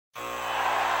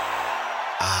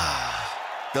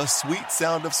The sweet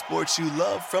sound of sports you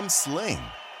love from Sling.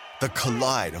 The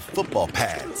collide of football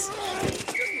pads.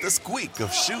 The squeak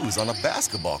of shoes on a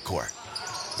basketball court.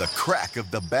 The crack of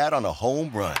the bat on a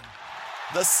home run.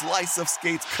 The slice of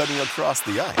skates cutting across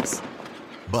the ice.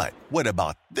 But what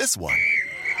about this one?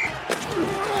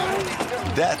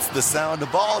 That's the sound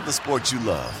of all the sports you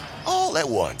love, all at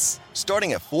once.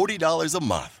 Starting at $40 a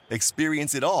month.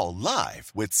 Experience it all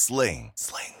live with Sling.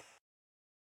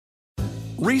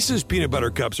 Reese's peanut butter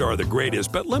cups are the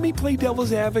greatest, but let me play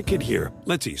devil's advocate here.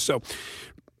 Let's see. So,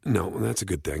 no, that's a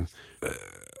good thing.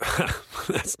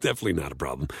 That's definitely not a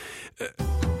problem.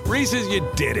 Reese's, you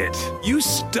did it. You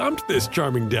stumped this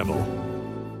charming devil.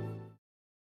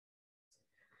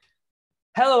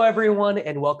 Hello, everyone,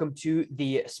 and welcome to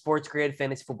the Sports Grid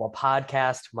Fantasy Football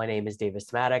Podcast. My name is Davis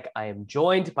Tomatic. I am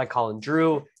joined by Colin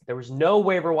Drew. There was no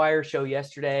waiver wire show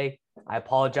yesterday. I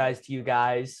apologize to you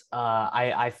guys.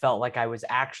 I felt like I was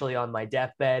actually on my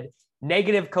deathbed.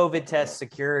 Negative COVID test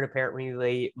secured.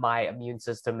 Apparently, my immune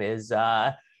system is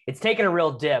it's taken a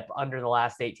real dip under the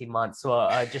last 18 months.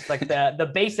 So just like the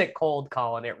basic cold,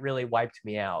 Colin, it really wiped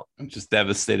me out. I'm just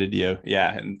devastated you.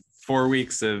 Yeah, and 4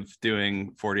 weeks of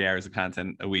doing 40 hours of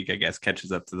content a week, I guess,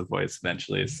 catches up to the voice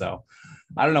eventually. So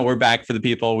I don't know. We're back for the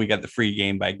people. We got the free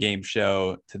game by game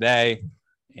show today.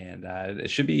 And it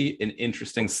should be an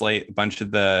interesting slate. A bunch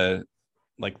of the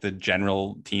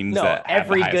general teams. No, that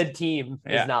every good team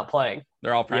is not playing.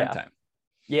 They're all prime time.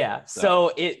 Yeah.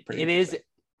 So it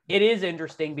is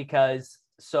interesting because,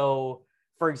 so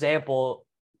for example,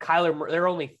 there are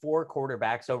only 4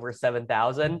 quarterbacks over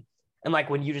 7,000. And like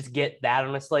when you just get that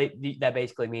on a slate, that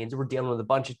basically means we're dealing with a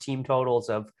bunch of team totals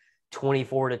of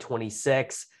 24 to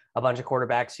 26. A bunch of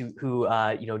quarterbacks who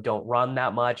don't run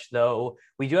that much, though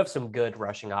we do have some good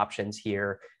rushing options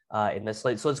here in this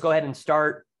slate. So let's go ahead and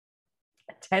start.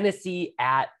 Tennessee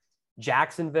at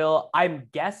Jacksonville. I'm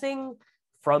guessing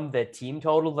from the team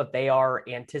total that they are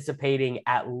anticipating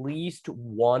at least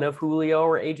one of Julio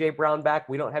or AJ Brown back.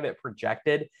 We don't have it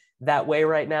projected that way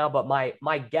right now, but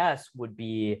my guess would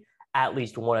be at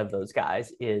least one of those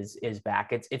guys is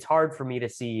back. It's hard for me to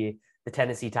see the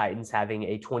Tennessee Titans having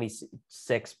a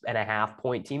 26.5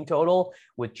 point team total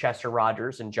with Chester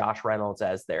Rogers and Josh Reynolds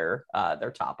as their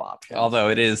top option. Although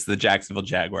it is the Jacksonville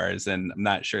Jaguars, and I'm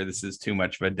not sure this is too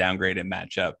much of a downgraded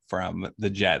matchup from the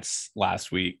Jets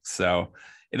last week. So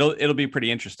it'll be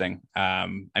pretty interesting. I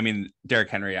mean,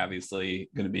 Derrick Henry, obviously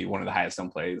going to be one of the highest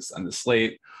owned plays on the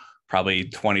slate, probably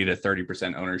 20 to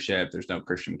 30% ownership. There's no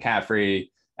Christian McCaffrey.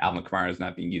 Alvin Kamara is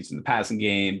not being used in the passing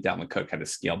game. Dalvin Cook had a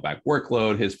scaled back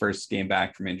workload, his first game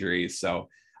back from injuries. So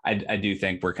I do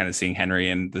think we're kind of seeing Henry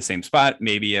in the same spot.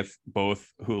 Maybe if both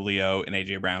Julio and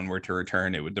AJ Brown were to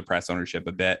return, it would depress ownership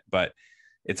a bit, but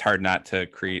it's hard not to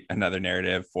create another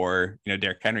narrative for,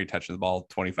 Derrick Henry touching the ball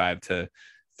 25 to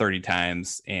 30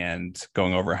 times and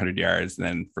going over 100 yards. And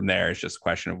then from there, it's just a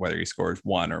question of whether he scores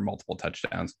one or multiple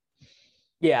touchdowns.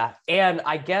 Yeah. And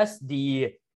I guess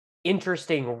the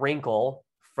interesting wrinkle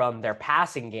from their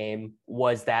passing game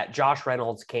was that Josh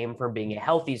Reynolds came from being a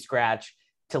healthy scratch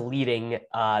to leading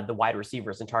the wide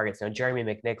receivers in targets. Now, Jeremy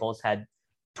McNichols had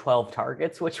 12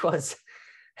 targets, which was,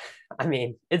 I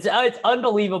mean, it's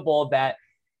unbelievable that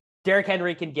Derrick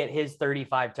Henry can get his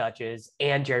 35 touches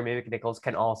and Jeremy McNichols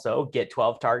can also get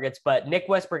 12 targets. But Nick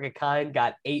Westbrook-Akine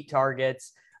got 8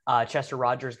 targets. Chester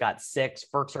Rogers got 6.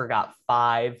 Ferkser got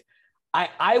 5.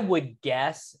 I would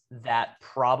guess that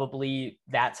probably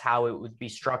that's how it would be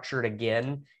structured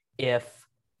again if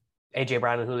AJ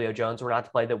Brown and Julio Jones were not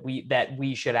to play, that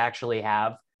we should actually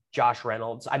have Josh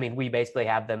Reynolds. I mean, we basically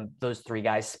have those 3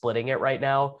 guys splitting it right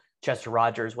now: Chester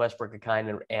Rogers,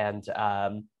 Westbrook-Akine,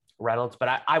 and Reynolds.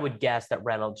 But I would guess that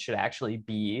Reynolds should actually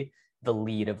be the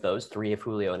lead of those 3 if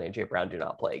Julio and AJ Brown do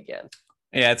not play again.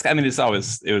 Yeah, it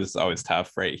was always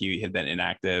tough, right? He had been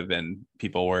inactive and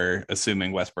people were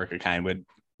assuming Westbrook-Akine would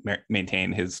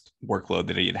maintain his workload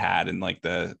that he had in like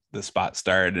the spot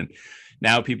start. And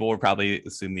now people will probably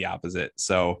assume the opposite.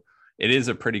 So it is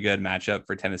a pretty good matchup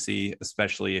for Tennessee,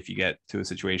 especially if you get to a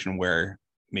situation where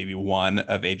maybe one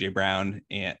of AJ Brown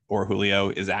or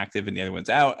Julio is active and the other one's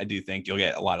out. I do think you'll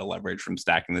get a lot of leverage from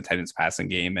stacking the Titans passing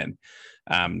game. And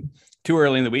too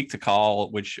early in the week to call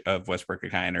which of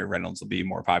Westbrook-Akine or Reynolds will be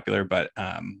more popular, but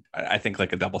I think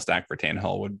like a double stack for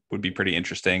Tannehill would be pretty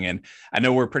interesting. And I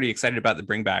know we're pretty excited about the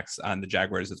bringbacks on the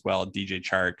Jaguars as well. DJ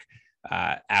Chark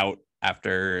out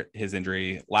after his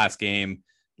injury last game.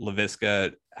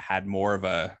 LaVisca had more of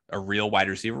a real wide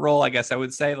receiver role, I guess I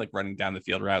would say, like running down the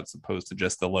field routes opposed to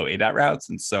just the low ADOT routes.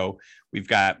 And so we've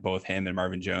got both him and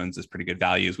Marvin Jones as pretty good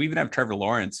values. We even have Trevor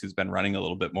Lawrence, who's been running a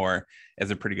little bit more,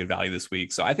 as a pretty good value this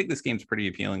week. So I think this game's pretty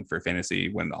appealing for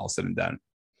fantasy when all's said and done.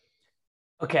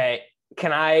 Okay.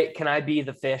 Can I be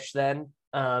the fish then?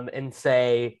 And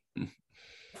say,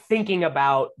 thinking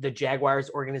about the Jaguars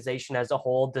organization as a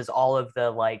whole, does all of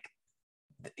the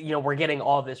we're getting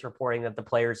all this reporting that the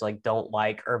players don't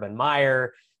like Urban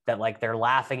Meyer, that they're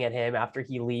laughing at him after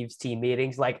he leaves team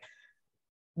meetings.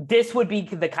 This would be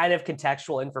the kind of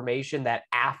contextual information that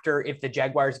if the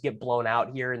Jaguars get blown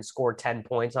out here and score 10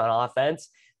 points on offense,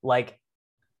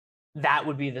 that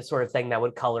would be the sort of thing that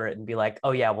would color it and be like,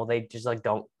 oh yeah, well, they just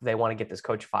they want to get this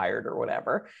coach fired or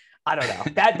whatever. I don't know.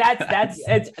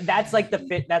 That's like the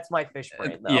fit. That's my fish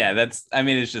brain though. Yeah, it's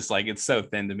just it's so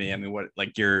thin to me. I mean, what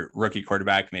your rookie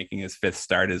quarterback making his 5th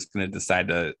start is going to decide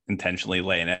to intentionally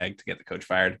lay an egg to get the coach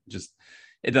fired. Just,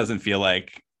 it doesn't feel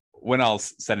like, when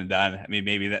all's said and done, I mean,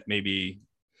 maybe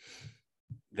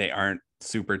they aren't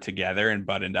super together and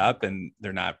buttoned up and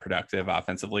they're not productive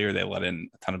offensively, or they let in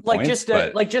a ton of points.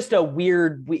 Just a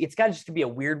weird week. It's got just to be a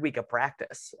weird week of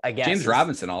practice, I guess. James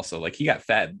Robinson also, he got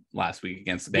fed last week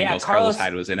against the Bengals. Yeah, Carlos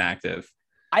Hyde was inactive.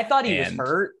 I thought he was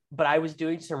hurt, but I was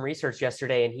doing some research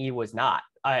yesterday and he was not.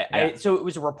 So it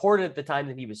was reported at the time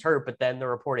that he was hurt, but then the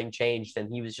reporting changed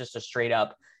and he was just a straight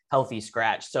up healthy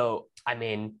scratch. So, I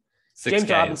mean, James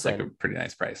Robinson, a pretty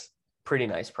nice price. Pretty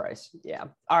nice price. Yeah.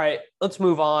 All right, let's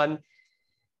move on.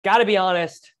 Got to be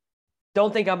honest,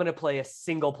 don't think I'm going to play a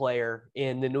single player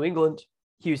in the New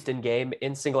England-Houston game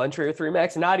in single entry or 3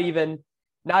 max. Not even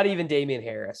Damian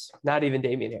Harris. Not even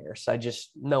Damian Harris.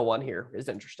 No one here is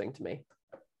interesting to me.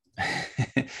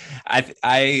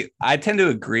 I tend to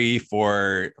agree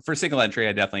for single entry.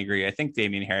 I definitely agree. I think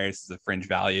Damian Harris is a fringe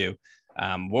value.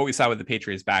 What we saw with the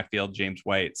Patriots backfield, James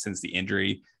White, since the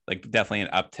injury, definitely an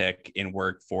uptick in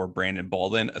work for Brandon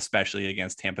Bolden, especially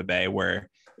against Tampa Bay, where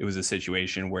it was a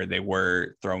situation where they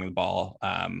were throwing the ball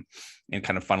and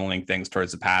kind of funneling things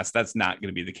towards the pass. That's not going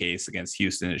to be the case against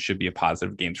Houston. It should be a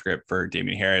positive game script for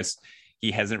Damian Harris.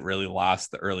 He hasn't really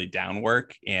lost the early down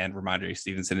work, and Ramondre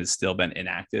Stevenson has still been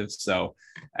inactive. So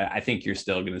I think you're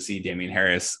still going to see Damian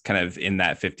Harris kind of in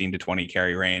that 15 to 20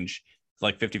 carry range.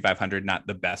 5,500, not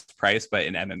the best price, but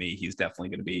in MME, he's definitely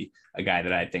going to be a guy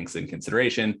that I think is in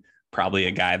consideration. Probably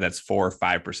a guy that's 4 or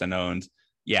 5% owned.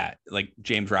 Yeah,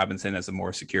 James Robinson has a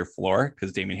more secure floor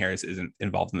because Damian Harris isn't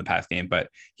involved in the pass game, but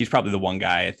he's probably the one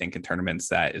guy I think in tournaments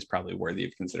that is probably worthy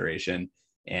of consideration.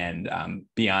 And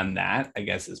beyond that, I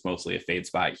guess it's mostly a fade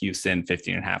spot. Houston,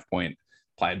 15.5 point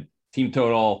applied team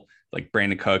total.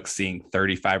 Brandon Cooks seeing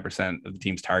 35% of the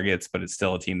team's targets, but it's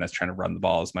still a team that's trying to run the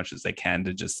ball as much as they can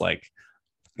to just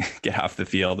get off the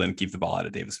field and keep the ball out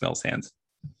of Davis Mills' hands.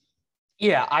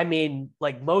 Yeah, I mean,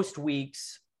 most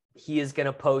weeks he is going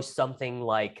to post something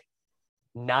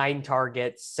 9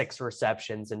 targets, 6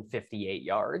 receptions, and 58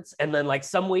 yards. And then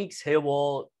some weeks he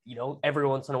will, every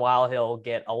once in a while he'll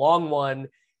get a long one.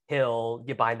 He'll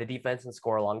get behind the defense and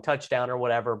score a long touchdown or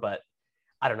whatever. But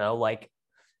I don't know,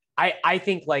 I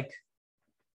think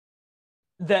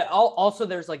also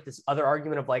there's this other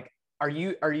argument of are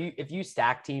you if you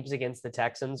stack teams against the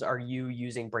Texans, are you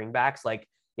using bringbacks?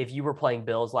 If you were playing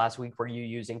Bills last week, were you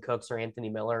using Cooks or Anthony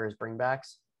Miller as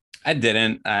bringbacks? I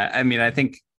didn't. I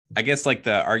guess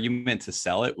the argument to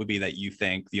sell it would be that you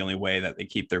think the only way that they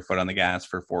keep their foot on the gas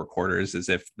for 4 quarters is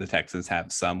if the Texans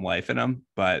have some life in them.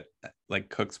 But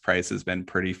Cook's price has been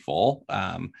pretty full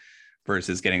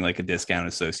versus getting a discount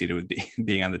associated with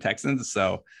being on the Texans.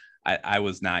 So I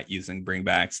was not using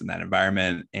bringbacks in that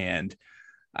environment. And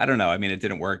I don't know. I mean, it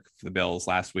didn't work for the Bills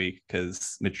last week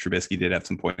because Mitch Trubisky did have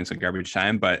some points in garbage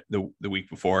time, but the week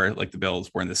before, the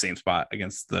Bills were in the same spot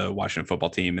against the Washington football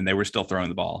team, and they were still throwing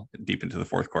the ball deep into the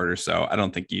 4th quarter. So I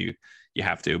don't think you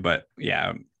have to, but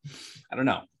yeah, I don't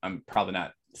know. I'm probably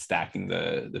not stacking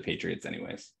the Patriots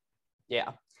anyways.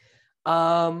 Yeah.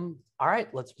 All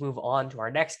right, let's move on to our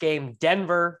next game.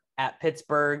 Denver at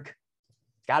Pittsburgh.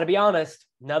 Got to be honest,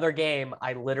 another game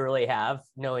I literally have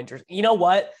no interest. You know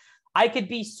what? I could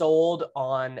be sold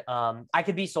on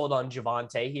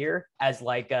Javonte here as a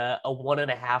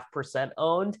 1.5%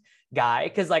 owned guy.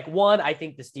 Cause I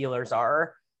think the Steelers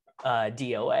are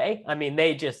DOA. I mean,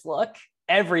 they just look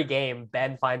every game.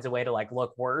 Ben finds a way to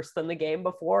look worse than the game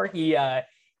before. I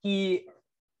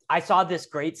saw this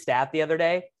great stat the other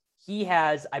day. He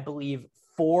has, I believe,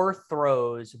 4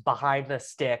 throws behind the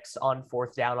sticks on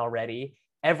 4th down already.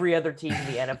 Every other team in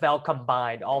the NFL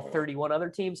combined, all 31 other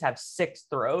teams have 6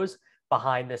 throws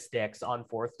behind the sticks on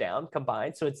 4th down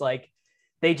combined. So it's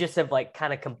they just have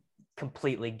kind of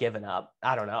completely given up.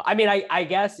 I don't know. I mean, I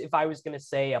guess if I was going to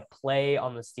say a play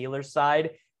on the Steelers side,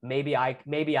 maybe I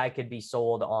could be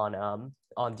sold on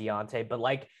Deontay,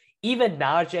 but even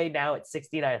Najee now at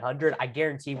 6,900, I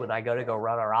guarantee when I go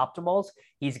run our optimals,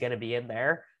 he's going to be in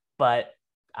there, but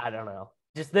I don't know.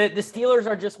 Just the Steelers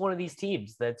are just one of these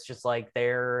teams that's just like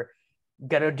they're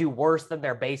going to do worse than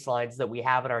their baselines that we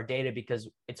have in our data because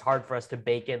it's hard for us to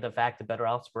bake in the fact that Ben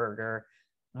Roethlisberger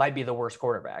might be the worst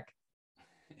quarterback.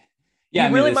 Yeah,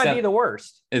 he really might be the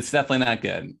worst. It's definitely not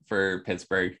good for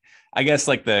Pittsburgh. I guess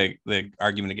like the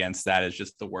argument against that is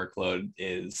just the workload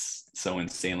is so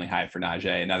insanely high for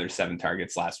Najee. Another 7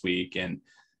 targets last week, and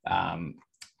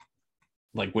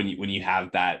like when you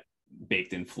have that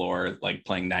baked in floor, like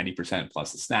playing 90%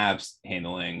 plus the snaps,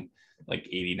 handling like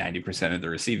 80-90% of the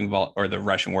receiving or the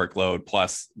rushing workload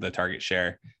plus the target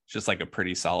share, it's just like a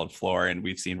pretty solid floor. And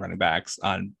we've seen running backs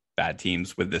on bad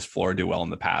teams with this floor do well in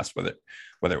the past,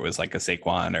 whether it was like a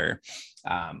Saquon or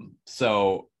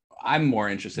so I'm more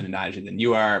interested in Najee than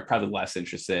you are, probably less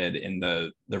interested in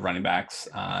the running backs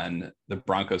on the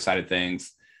Broncos side of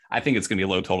things. I think it's going to be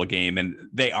a low total game, and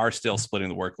they are still splitting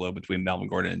the workload between Melvin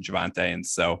Gordon and Javonte. And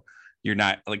so you're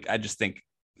not like, I just think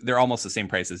they're almost the same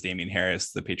price as Damian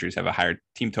Harris. The Patriots have a higher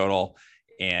team total.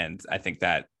 And I think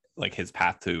that like his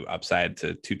path to upside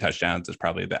to 2 touchdowns is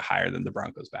probably a bit higher than the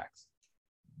Broncos backs.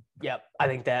 Yep. I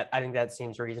think that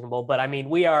seems reasonable, but I mean,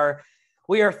 we are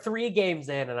 3 games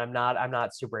in and I'm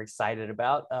not super excited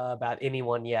about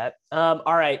anyone yet. All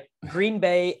right. Green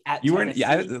Bay at you Tennessee.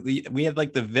 weren't, yeah, we had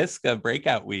like the Visca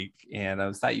breakout week and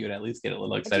I thought you would at least get a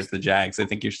little excited for the Jags. I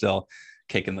think you're still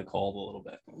kicking the cold a little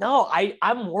bit. No,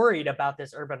 I'm worried about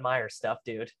this Urban Meyer stuff,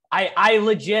 dude. I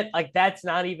legit, like, that's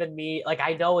not even me. Like,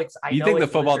 I know you think the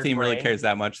football team brain. really cares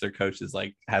that much? Their coach is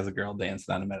like, has a girl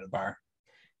dancing on him at a bar.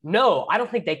 No, I don't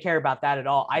think they care about that at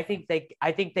all. I think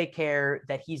they care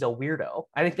that he's a weirdo.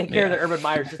 I think they care that Urban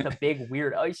Meyer's just a big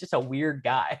weirdo. He's just a weird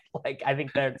guy. Like, I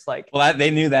think that's like, well, they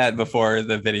knew that before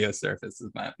the video surface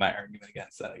is my argument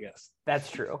against that, I guess. That's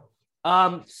true.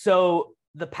 So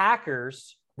the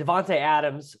Packers, Devontae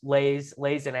Adams lays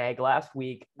an egg last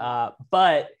week,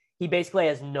 but he basically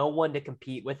has no one to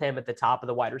compete with him at the top of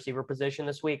the wide receiver position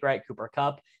this week, right? Cooper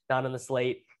Kupp, not on the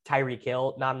slate. Tyreek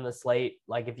Hill, not on the slate.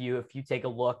 Like if you take a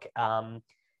look,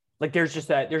 like there's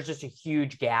just a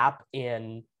huge gap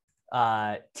in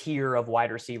tier of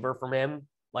wide receiver from him.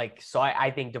 Like, so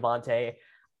I think Devontae,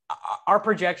 our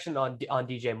projection on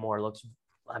DJ Moore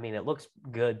looks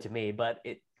good to me, but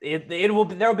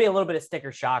there'll be a little bit of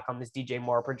sticker shock on this DJ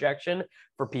Moore projection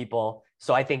for people.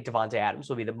 So I think Devontae Adams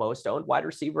will be the most owned wide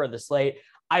receiver of the slate.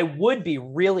 I would be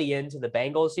really into the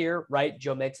Bengals here, right?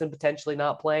 Joe Mixon potentially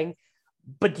not playing.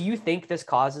 But do you think this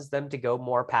causes them to go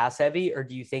more pass heavy, or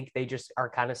do you think they just are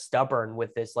kind of stubborn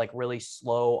with this like really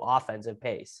slow offensive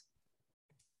pace?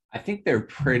 I think they're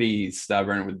pretty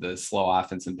stubborn with the slow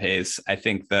offensive pace. I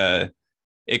think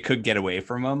it could get away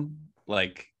from them.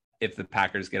 Like if the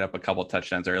Packers get up a couple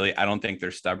touchdowns early, I don't think they're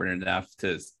stubborn enough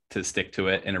to stick to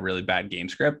it in a really bad game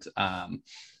script.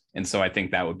 And so I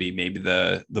think that would be maybe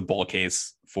the bull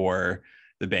case for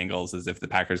the Bengals is if the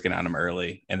Packers get on them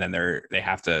early and then they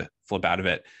have to flip out of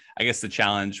it. I guess the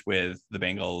challenge with the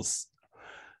Bengals,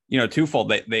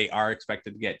 twofold. They are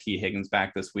expected to get T. Higgins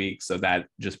back this week. So that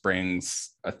just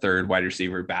brings a third wide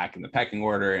receiver back in the pecking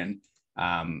order. And,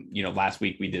 last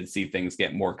week we did see things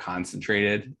get more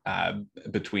concentrated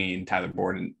between Tyler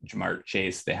Boyd and Jamar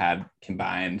Chase. They had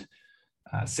combined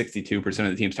 62%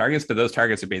 of the team's targets, but those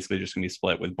targets are basically just going to be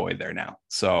split with Boyd there now.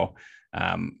 So,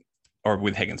 or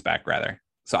with Higgins back rather.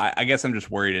 So I guess I'm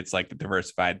just worried it's like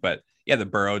diversified, but yeah, the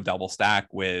Burrow double stack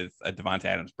with a Devontae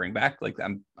Adams bring back. Like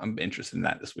I'm interested in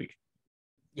that this week.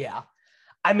 Yeah.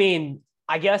 I mean,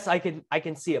 I guess I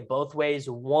can see it both ways.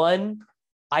 One,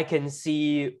 I can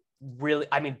see really,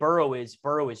 I mean, Burrow is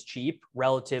cheap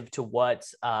relative to what,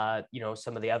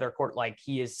 some of the other court, like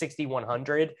he is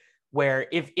 6,100, where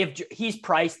if he's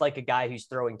priced like a guy who's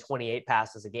throwing 28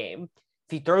 passes a game,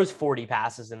 if he throws 40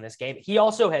 passes in this game, he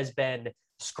also has been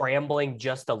scrambling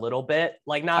just a little bit,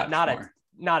 like not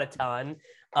a ton.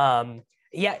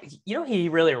 Yeah, he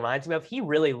really reminds me of, he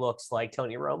really looks like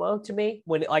Tony Romo to me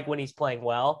when he's playing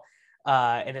well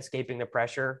and escaping the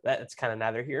pressure. That's kind of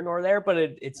neither here nor there, but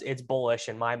it's bullish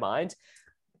in my mind.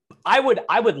 I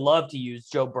would love to use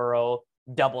Joe Burrow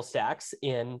double stacks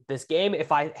in this game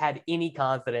if I had any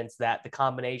confidence that the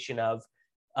combination of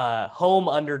home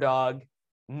underdog,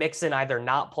 Mixon either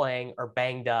not playing or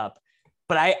banged up.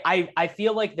 But I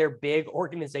feel like their big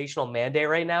organizational mandate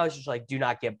right now is just like, do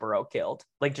not get Burrow killed.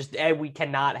 Like we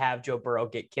cannot have Joe Burrow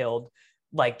get killed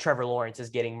like Trevor Lawrence is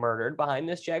getting murdered behind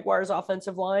this Jaguars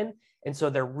offensive line. And so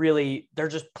they're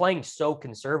just playing so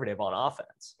conservative on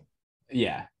offense.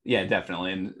 Yeah,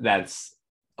 definitely. And that's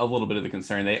a little bit of the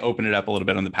concern. They opened it up a little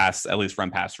bit on the pass, at least run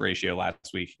pass ratio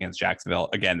last week against Jacksonville.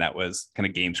 Again, that was kind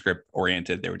of game script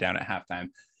oriented. They were down at halftime.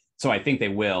 So I think they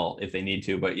will if they need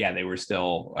to, but yeah, they were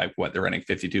still like they're running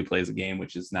 52 plays a game,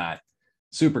 which is not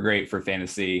super great for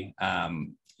fantasy.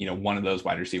 One of those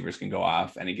wide receivers can go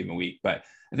off any given week, but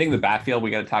I think the backfield,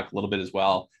 we got to talk a little bit as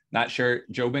well. Not sure.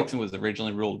 Joe Mixon was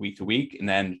originally ruled week to week, and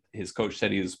then his coach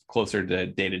said he was closer to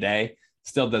day to day.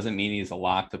 Still doesn't mean he's a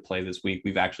lock to play this week.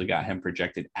 We've actually got him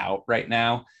projected out right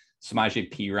now.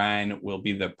 Samaje Perine will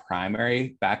be the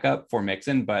primary backup for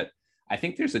Mixon, but I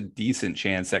think there's a decent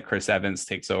chance that Chris Evans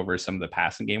takes over some of the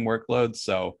passing game workload.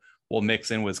 So while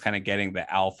Mixon was kind of getting the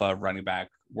alpha running back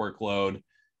workload,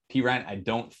 Perine, I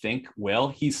don't think will.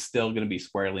 He's still going to be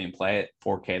squarely in play at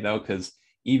 4K though, because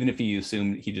even if you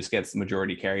assume he just gets the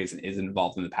majority carries and isn't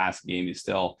involved in the passing game, he's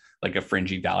still like a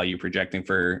fringy value projecting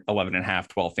for 11.5,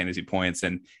 12 fantasy points.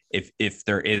 And if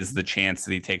there is the chance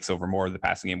that he takes over more of the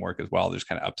passing game work as well, there's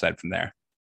kind of upside from there.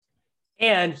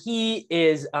 And he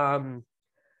is,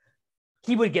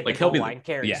 he would get the goal line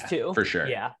carries too. For sure.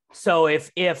 Yeah. So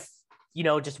if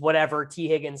just whatever T.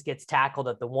 Higgins gets tackled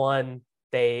at the one,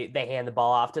 they hand the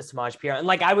ball off to Samaje Perine. And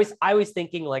like I was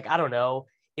thinking, like, I don't know,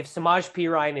 if Samaje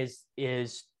Perine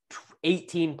is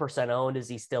 18% owned, is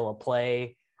he still a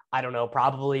play? I don't know,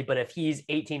 probably. But if he's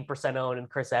 18% owned and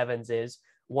Chris Evans is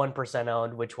 1%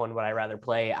 owned, which one would I rather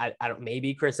play? I don't,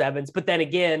 maybe Chris Evans. But then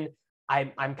again,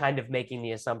 I'm kind of making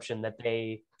the assumption that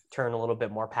they turn a little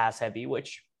bit more pass heavy,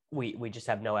 which we just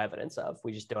have no evidence of.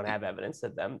 We just don't have evidence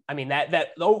of them. I mean,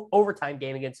 that overtime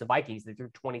game against the Vikings, they threw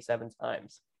 27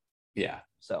 times. Yeah.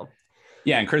 So.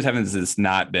 Yeah, and Chris Evans has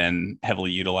not been heavily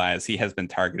utilized. He has been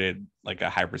targeted like a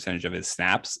high percentage of his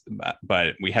snaps,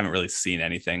 but we haven't really seen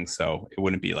anything. So it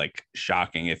wouldn't be like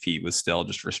shocking if he was still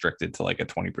just restricted to like a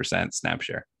 20% snap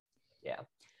share. Yeah.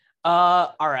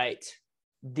 All right.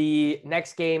 The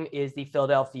next game is the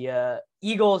Philadelphia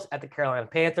Eagles at the Carolina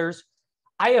Panthers.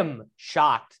 I am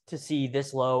shocked to see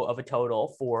this low of a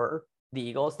total for the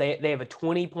Eagles. They have a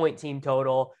 20-point team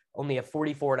total, only a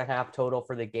 44.5 total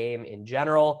for the game in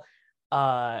general.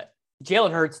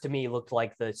 Jalen Hurts to me looked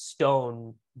like the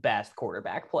stone best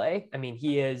quarterback play. I mean,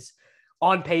 he is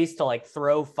on pace to like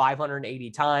throw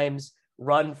 580 times,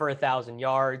 run for 1,000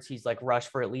 yards. He's like rushed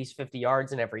for at least 50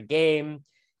 yards in every game.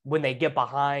 When they get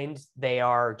behind, they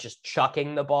are just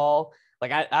chucking the ball.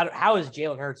 Like, how is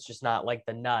Jalen Hurts just not like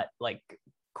the nut, like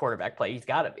quarterback play? He's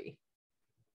got to be.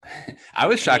 I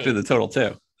was shocked with the total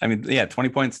too. I mean, yeah, 20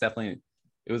 points, definitely.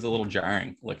 It was a little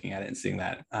jarring looking at it and seeing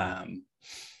that.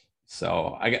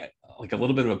 So I got like a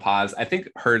little bit of a pause. I think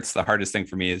Hurts, the hardest thing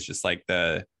for me is just like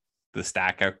the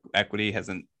stack equity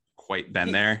hasn't quite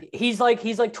been there. He's like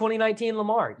 2019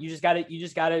 Lamar. You just got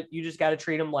to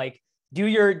treat him like do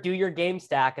your game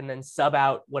stack and then sub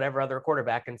out whatever other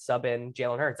quarterback and sub in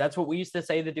Jalen Hurts. That's what we used to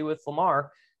say to do with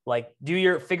Lamar. Like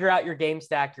figure out your game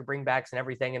stack, your bringbacks and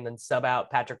everything, and then sub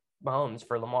out Patrick Mahomes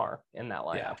for Lamar in that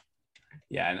lineup.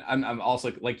 Yeah. And I'm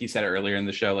also, like you said earlier in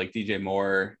the show, like DJ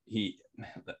Moore, he's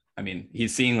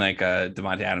seeing like a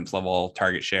Devontae Adams level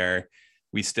target share.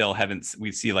 We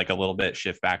see like a little bit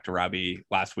shift back to Robbie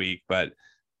last week, but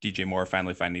DJ Moore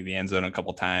finally finding the end zone a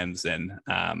couple times and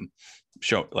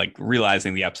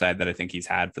realizing the upside that I think he's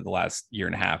had for the last year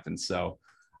and a half. And so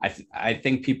I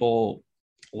think people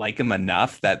like him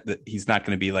enough that he's not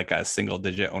going to be like a single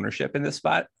digit ownership in this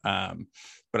spot.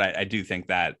 But I do think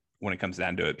that when it comes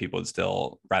down to it, people would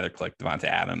still rather click Devontae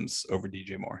Adams over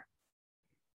DJ Moore.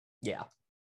 Yeah.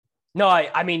 No,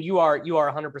 I mean, you are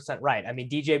 100% right. I mean,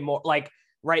 DJ Moore, like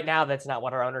right now, that's not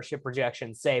what our ownership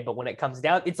projections say, but when it comes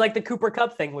down, it's like the Cooper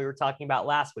Kupp thing we were talking about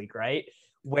last week, right?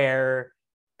 Where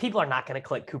people are not going to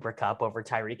click Cooper Kupp over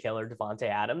Tyreek Hill or Devontae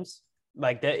Adams.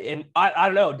 Like and I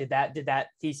don't know, did that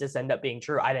thesis end up being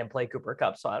true? I didn't play Cooper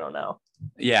Kupp, so I don't know.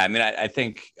 Yeah. I mean, I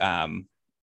think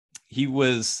he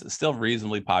was still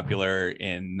reasonably popular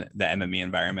in the MME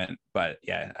environment, but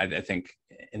yeah, I think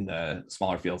in the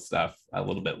smaller field stuff, a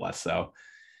little bit less so.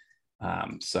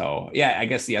 So yeah, I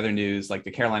guess the other news, like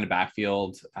the Carolina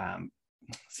backfield,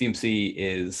 CMC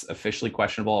is officially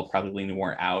questionable, probably leaning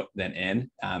more out than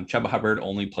in. Chuba Hubbard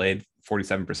only played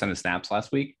 47% of snaps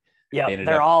last week. Yeah,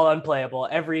 they're all unplayable.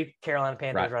 Every Carolina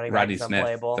Panthers running back is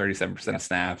unplayable. 37% of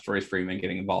snaps. Royce Freeman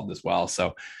getting involved as well.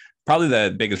 So probably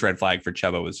the biggest red flag for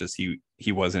Chuba was just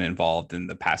he wasn't involved in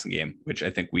the passing game, which I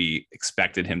think we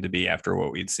expected him to be after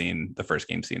what we'd seen the first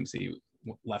game. CMC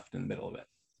left in the middle of it.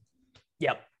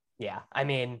 Yep. Yeah. I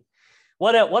mean,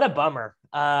 what a bummer.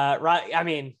 I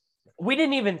mean, we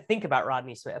didn't even think about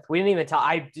Rodney Smith. We didn't even talk.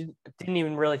 I didn't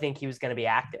even really think he was going to be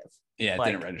active. Yeah, it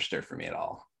didn't register for me at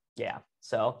all. Yeah.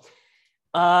 So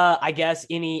I guess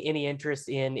any interest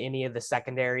in any of the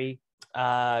secondary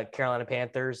Carolina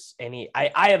Panthers.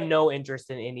 I have no interest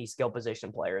in any skill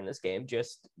position player in this game.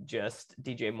 Just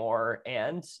DJ Moore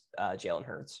and Jalen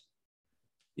Hurts.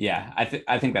 Yeah,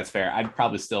 I think that's fair. I'd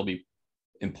probably still be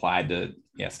implied to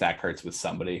stack Hurts with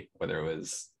somebody, whether it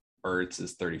was Ertz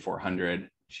is 3,400.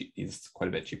 He's quite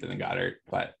a bit cheaper than Goddard,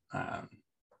 but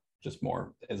just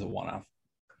more as a one-off.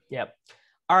 Yep.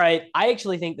 All right. I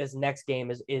actually think this next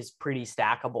game is pretty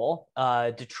stackable.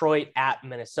 Detroit at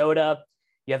Minnesota.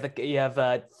 You have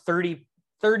a 30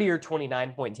 or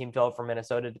 29 point team total for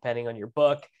Minnesota, depending on your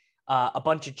book. A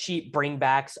bunch of cheap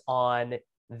bringbacks on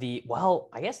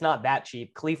I guess not that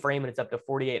cheap. Khalif Raymond, it's up to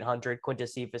 4,800.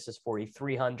 Quintus Cephas is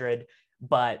 4,300.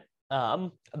 But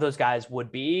those guys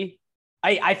would be.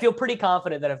 I feel pretty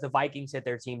confident that if the Vikings hit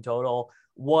their team total,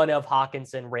 one of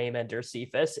Hawkinson, Raymond, or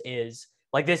Cephas is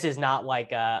like, this is not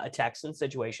like a Texan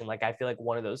situation. Like, I feel like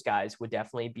one of those guys would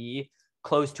definitely be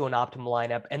close to an optimal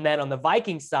lineup. And then on the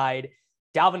Vikings side,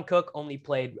 Dalvin Cook only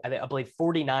played, I believe,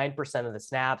 49% of the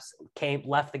snaps,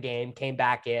 left the game, came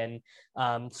back in.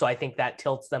 So I think that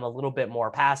tilts them a little bit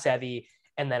more pass heavy.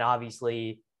 And then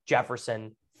obviously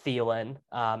Jefferson, Thielen.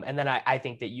 And then I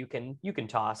think that you can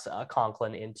toss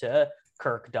Conklin into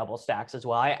Kirk double stacks as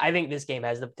well. I think this game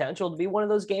has the potential to be one of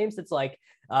those games that's like,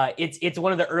 it's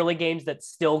one of the early games that's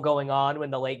still going on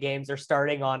when the late games are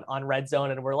starting on Red Zone.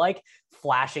 And we're like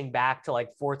flashing back to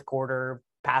like fourth quarter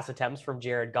pass attempts from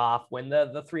Jared Goff when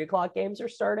the 3:00 games are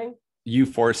starting. You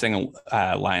forcing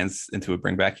Lions into a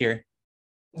bring back here?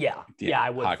 Yeah. I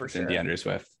would Hawkinson, for sure. DeAndre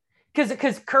Swift.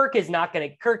 Because Kirk is not gonna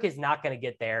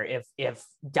get there if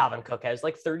Dalvin Cook has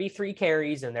like 33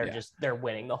 carries and they're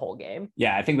winning the whole game.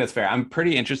 Yeah, I think that's fair. I'm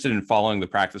pretty interested in following the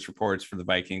practice reports for the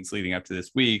Vikings leading up to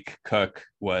this week. Cook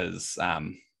was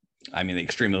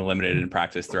extremely limited in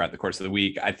practice throughout the course of the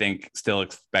week. I think still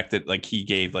expected, like he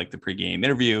gave like the pregame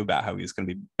interview about how he's going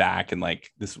to be back and like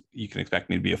this, you can expect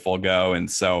me to be a full go. And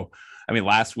so,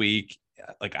 last week,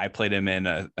 like I played him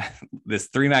in this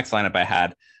 3-max lineup I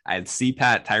had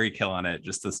CPAT, Tyreek Hill on it,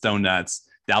 just the stone nuts,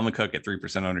 Dalvin Cook at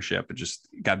 3% ownership. It just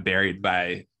got buried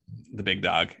by the big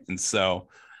dog. And so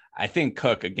I think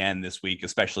Cook again this week,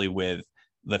 especially with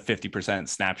the 50%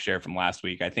 snap share from last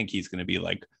week, I think he's going to be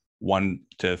like 1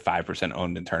 to 5%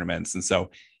 owned in tournaments. And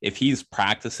so if he's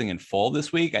practicing in full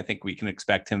this week, I think we can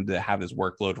expect him to have his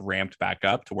workload ramped back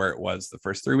up to where it was the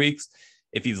first 3 weeks.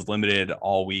 If he's limited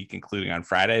all week, including on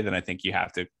Friday, then I think you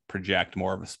have to project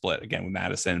more of a split again with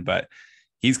Madison, but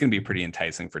he's going to be pretty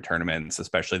enticing for tournaments,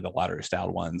 especially the lottery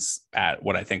styled ones at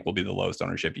what I think will be the lowest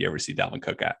ownership you ever see Dalvin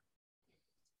Cook at.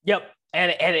 Yep.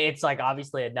 And it's like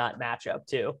obviously a nut matchup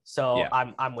too. So yeah.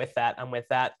 I'm with that.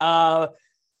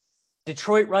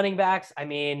 Detroit running backs.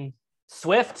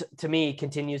 Swift to me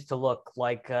continues to look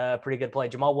like a pretty good play.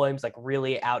 Jamal Williams like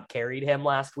really out carried him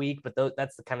last week, but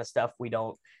that's the kind of stuff we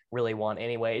don't really want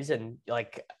anyways. And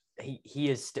like he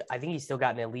is, I think he's still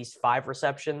gotten at least 5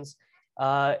 receptions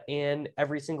in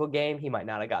every single game. He might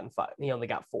not have gotten 5. He only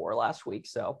got 4 last week.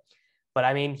 So,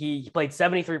 but he played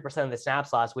 73% of the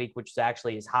snaps last week, which is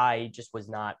actually his high. He just was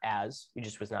not as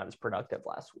productive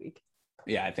last week.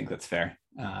 Yeah, I think that's fair.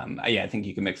 I think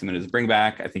you can mix him in as a bring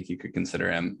back. I think you could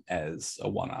consider him as a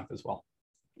one-off as well.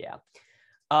 Yeah.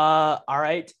 All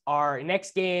right. Our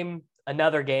next game,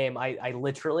 another game I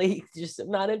literally just am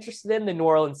not interested in, the New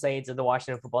Orleans Saints and the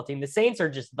Washington football team. The Saints are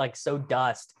just like so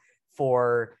dust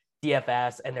for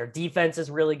DFS and their defense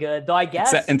is really good, though I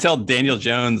guess. Until Daniel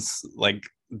Jones, like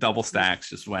double stacks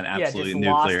just went absolutely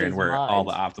nuclear and were all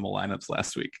the optimal lineups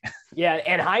last week. Yeah.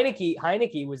 And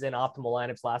Heineke was in optimal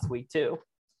lineups last week too.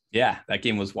 Yeah. That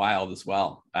game was wild as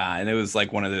well. And it was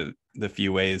like one of the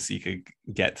few ways you could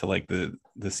get to like the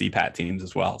CPAT teams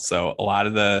as well. So a lot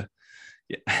of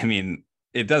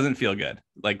it doesn't feel good.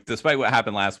 Like despite what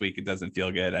happened last week, it doesn't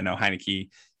feel good. I know Heineke,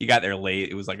 he got there late.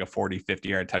 It was like a 50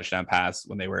 yard touchdown pass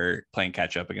when they were playing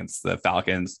catch up against the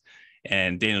Falcons.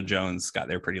 And Daniel Jones got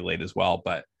there pretty late as well.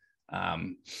 But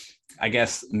I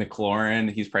guess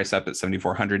McLaurin, he's priced up at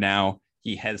 7,400 now.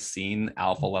 He has seen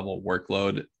alpha level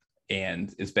workload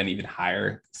and it's been even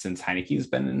higher since Heineke's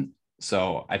been in.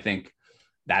 So I think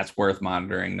that's worth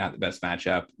monitoring. Not the best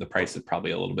matchup. The price is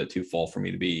probably a little bit too full for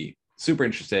me to be super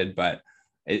interested, but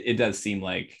it does seem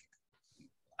like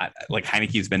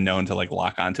Heineke's been known to like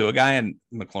lock onto a guy, and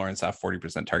McLaurin saw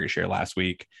 40% target share last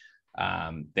week.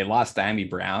 They lost Diami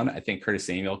Brown. I think Curtis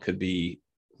Samuel could be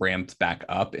ramped back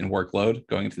up in workload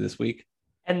going into this week.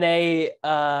 And they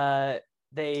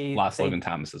lost Logan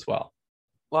Thomas as well.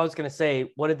 Well, I was going to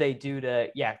say, what did they do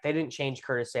they didn't change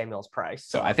Curtis Samuel's price.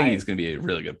 So I think he's going to be a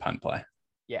really good punt play.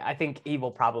 Yeah. I think he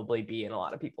will probably be in a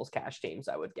lot of people's cash teams,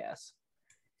 I would guess.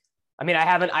 I mean, I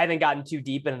haven't gotten too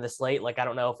deep into the slate. Like, I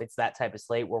don't know if it's that type of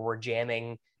slate where we're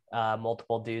jamming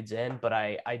multiple dudes in, but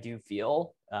I do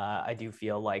feel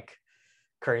like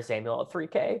Curtis Samuel at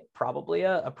 3K, probably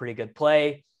a pretty good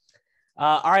play.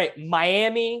 All right,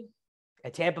 Miami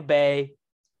at Tampa Bay.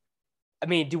 I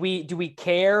mean, do we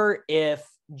care if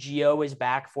Gio is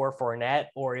back for Fournette,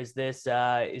 or is this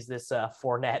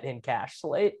Fournette in cash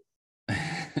slate?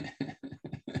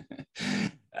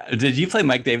 Did you play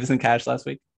Mike Davis in cash last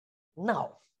week?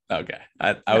 No. Okay.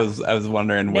 I was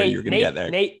wondering where you were going to get there.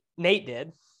 Nate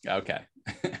did. Okay.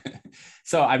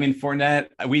 So, I mean, Fournette,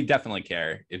 we definitely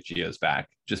care if Gio's back,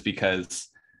 just because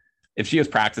if Gio's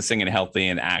practicing and healthy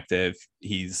and active,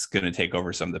 he's going to take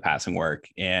over some of the passing work.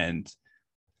 And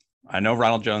I know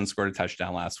Ronald Jones scored a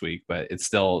touchdown last week, but it's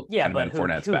still kind of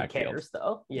Fournette's backfield. Who cares,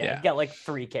 though? Yeah, he got like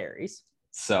 3 carries.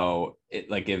 So if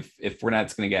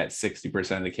Fournette's going to get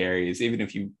 60% of the carries, even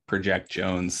if you project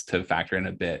Jones to factor in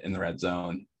a bit in the red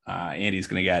zone, Andy's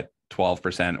going to get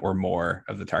 12% or more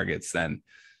of the targets, then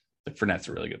Fournette's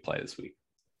a really good play this week.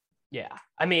 Yeah.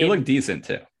 I mean, he looked decent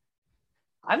too.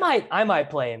 I might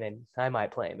play him in.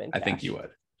 I think you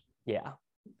would. Yeah.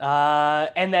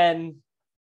 And then,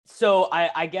 so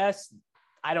I guess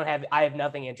I have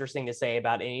nothing interesting to say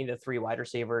about any of the 3 wide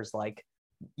receivers. Like,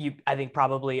 I think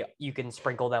probably you can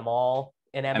sprinkle them all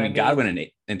in MME. I mean, Godwin and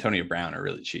Antonio Brown are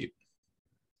really cheap.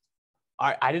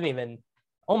 I didn't even.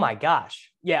 Oh my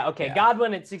gosh. Yeah. Okay. Yeah.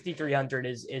 Godwin at 6,300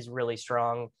 is really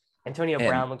strong. Antonio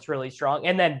Brown looks really strong.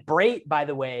 And then Brate, by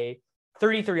the way,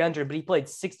 3,300, but he played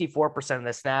 64% of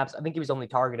the snaps. I think he was only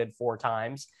targeted 4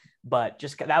 times, but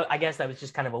I guess that was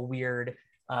just kind of a weird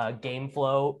game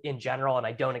flow in general. And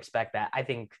I don't expect that. I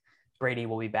think Brady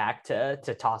will be back to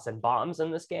tossing bombs in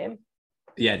this game.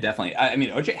 Yeah, definitely. I mean,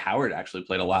 OJ Howard actually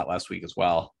played a lot last week as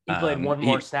well. He played one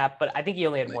more snap, but I think he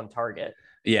only had 1 target.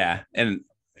 Yeah. And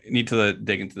need to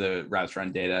dig into the routes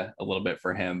run data a little bit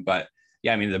for him. But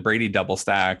yeah, I mean, the Brady double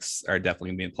stacks are definitely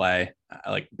going to be in play.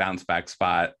 Like bounce back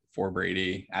spot for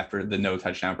Brady after the no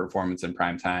touchdown performance in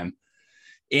prime time.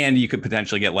 And you could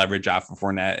potentially get leverage off of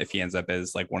Fournette if he ends up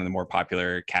as like one of the more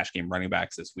popular cash game running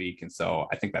backs this week. And so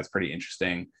I think that's pretty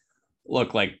interesting.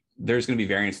 Look, like there's going to be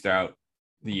variance throughout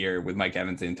the year with Mike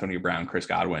Evans, Antonio Brown, Chris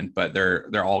Godwin, but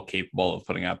they're all capable of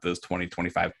putting up those 20,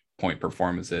 25 point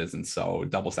performances. And so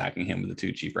double stacking him with the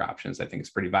 2 cheaper options, I think is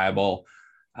pretty viable.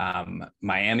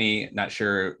 Miami, not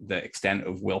sure the extent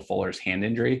of Will Fuller's hand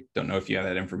injury. Don't know if you have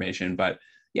that information, but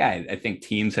yeah, I think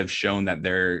teams have shown that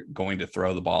they're going to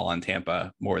throw the ball on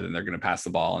Tampa more than they're going to pass the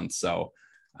ball. And so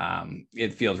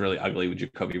it feels really ugly with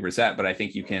Jacoby Brissett, but I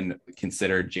think you can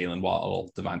consider Jalen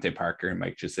Waddle, Devontae Parker, and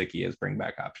Mike Gesicki as bring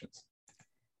back options.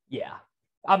 Yeah.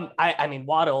 I mean,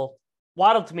 Waddle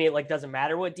to me, it like doesn't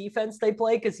matter what defense they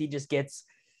play, because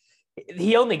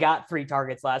he only got 3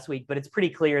 targets last week, but it's pretty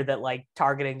clear that like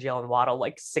targeting Jalen Waddle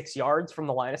like 6 yards from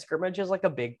the line of scrimmage is like a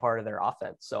big part of their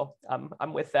offense. So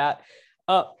I'm with that.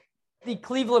 The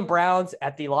Cleveland Browns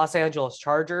at the Los Angeles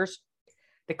Chargers.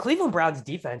 The Cleveland Browns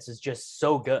defense is just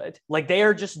so good. Like they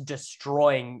are just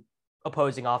destroying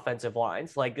opposing offensive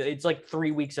lines. Like it's like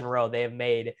 3 weeks in a row they have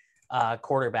made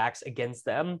quarterbacks against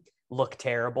them look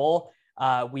terrible.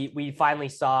 We finally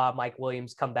saw Mike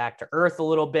Williams come back to earth a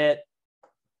little bit.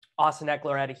 Austin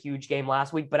Eckler had a huge game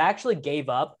last week, but actually gave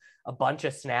up a bunch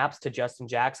of snaps to Justin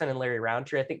Jackson and Larry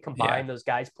Roundtree. I think combined, those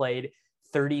guys played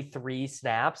 33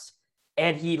 snaps,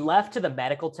 and he left to the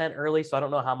medical tent early. So I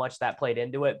don't know how much that played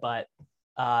into it, but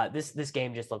this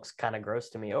game just looks kind of gross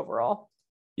to me overall.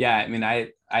 Yeah. I mean,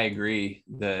 I agree.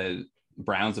 The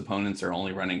Browns opponents are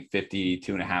only running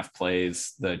 52.5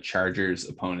 plays. The Chargers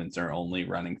opponents are only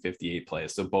running 58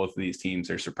 plays. So both of these teams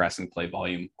are suppressing play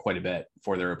volume quite a bit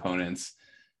for their opponents.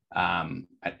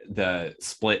 The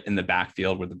split in the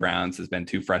backfield with the Browns has been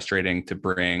too frustrating to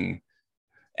bring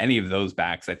any of those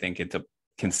backs, I think, into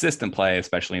consistent play,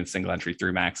 especially in single entry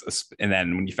 3 max. And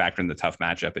then when you factor in the tough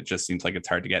matchup, it just seems like it's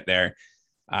hard to get there.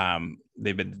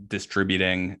 They've been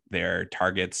distributing their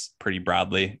targets pretty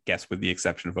broadly, guess with the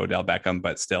exception of Odell Beckham,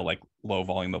 but still like low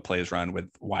volume of plays run with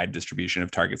wide distribution of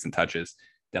targets and touches.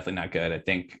 Definitely not good. I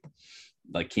think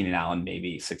like Keenan Allen,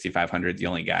 maybe 6,500, the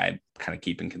only guy I'd kind of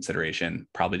keep in consideration.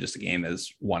 Probably just a game as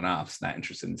one-offs, not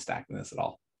interested in stacking this at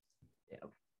all. Yeah.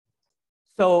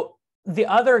 So the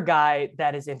other guy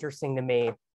that is interesting to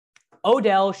me,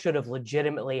 Odell should have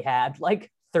legitimately had like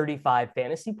 35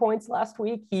 fantasy points last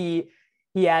week.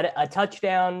 He had a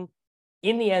touchdown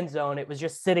in the end zone. It was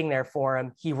just sitting there for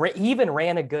him. He even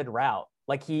ran a good route.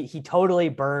 Like he totally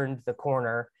burned the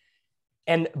corner,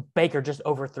 and Baker just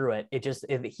overthrew it.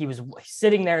 He was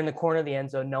sitting there in the corner of the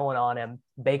end zone, no one on him.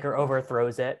 Baker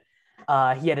overthrows it.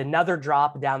 He had another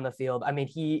drop down the field. I mean,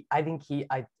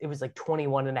 it was like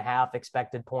 21 and a half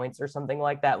expected points or something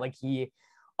like that. Like he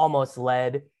almost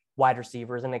led wide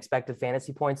receivers in expected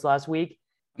fantasy points last week.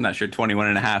 I'm not sure 21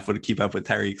 and a half would keep up with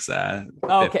Tyreek's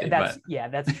 50,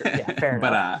 that's true. Yeah, fair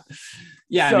enough.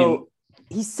 Yeah, so I mean,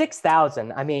 he's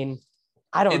 6,000. I mean,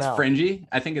 I don't know. It's fringy.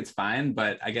 I think it's fine,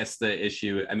 but I guess the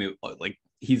issue, I mean, like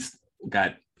he's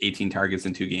got 18 targets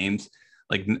in 2 games.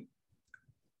 Like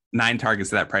 9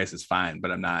 targets at that price is fine,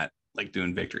 but I'm not like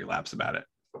doing victory laps about it.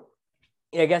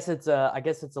 Yeah, I guess it's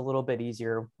a little bit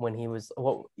easier when he was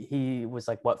 52. He was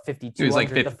like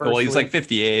 50, well, he was like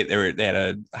 58. They had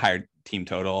a higher team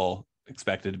total,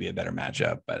 expected to be a better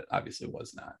matchup, but obviously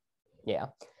was not. Yeah.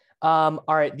 All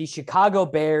right, the Chicago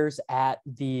Bears at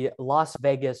the Las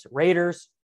Vegas Raiders.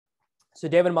 So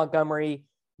David Montgomery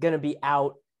going to be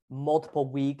out multiple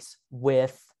weeks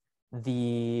with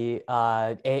the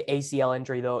ACL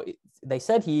injury, though they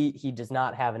said he does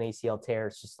not have an ACL tear.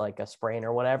 It's just like a sprain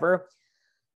or whatever.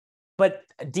 But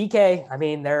DK, I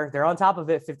mean, they're on top of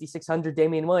it. 5,600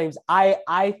 Damian Williams.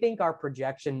 I think our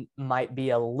projection might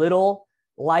be a little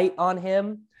light on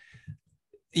him.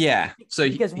 Yeah. So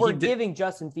because we're giving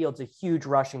Justin Fields a huge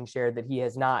rushing share that he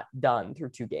has not done through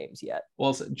 2 games yet.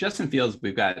 Well, so Justin Fields,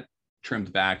 we've got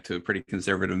trimmed back to a pretty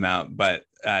conservative amount, but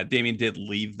Damian did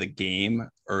leave the game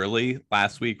early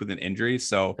last week with an injury.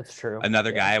 So that's true.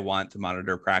 Another guy I want to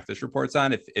monitor practice reports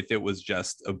on. If it was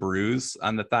just a bruise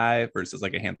on the thigh versus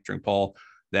like a hamstring pull,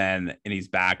 then, and he's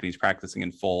back and he's practicing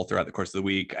in full throughout the course of the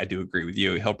week, I do agree with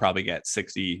you. He'll probably get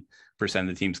 60% of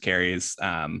the team's carries.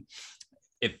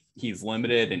 If he's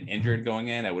limited and injured going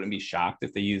in, I wouldn't be shocked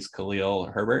if they use Khalil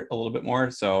Herbert a little bit more.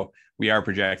 So we are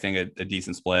projecting a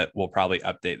decent split. We'll probably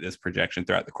update this projection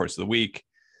throughout the course of the week.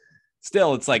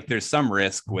 Still, it's like there's some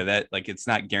risk with it. Like it's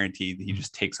not guaranteed that he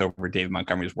just takes over David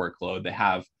Montgomery's workload. They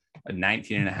have a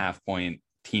 19.5 point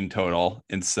team total.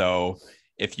 And so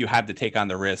if you have to take on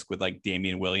the risk with like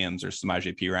Damian Williams or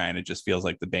Samaje Perine, it just feels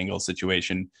like the Bengals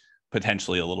situation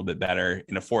potentially a little bit better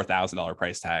in a $4,000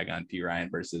 price tag on Perine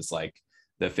versus like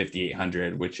the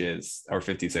 5,800, which is, or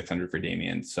 5,600 for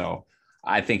Damian. So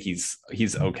I think he's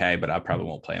okay, but I probably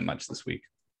won't play him much this week.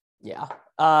 Yeah.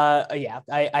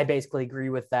 I basically agree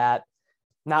with that.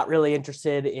 Not really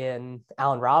interested in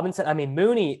Allen Robinson. I mean,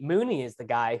 Mooney is the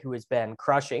guy who has been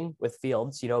crushing with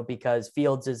Fields, because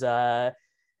Fields is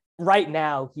right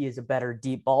now he is a better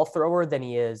deep ball thrower than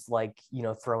he is like,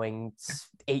 throwing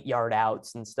 8-yard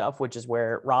outs and stuff, which is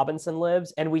where Robinson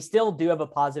lives. And we still do have a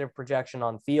positive projection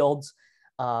on Fields.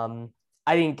 I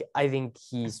think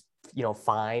he's,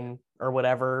 fine or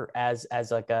whatever as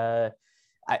like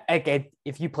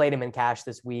if you played him in cash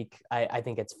this week, I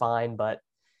think it's fine, but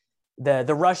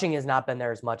the rushing has not been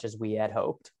there as much as we had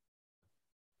hoped.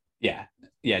 Yeah,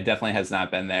 definitely has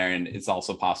not been there. And it's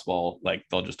also possible, like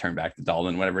they'll just turn back to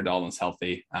Dalton whenever Dalton's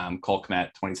healthy. Cole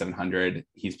Kmet, 2,700.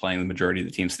 He's playing the majority of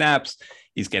the team snaps.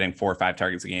 He's getting 4 or 5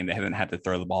 targets a game. They haven't had to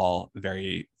throw the ball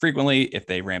very frequently. If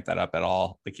they ramp that up at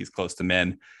all, like he's close to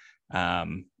min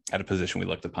at a position we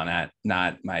looked upon at.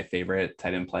 Not my favorite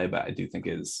tight end play, but I do think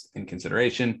is in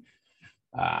consideration.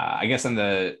 I guess on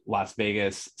the Las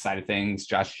Vegas side of things,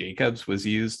 Josh Jacobs was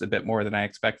used a bit more than I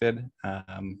expected.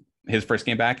 His first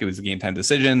game back, it was a game time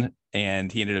decision,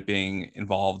 and he ended up being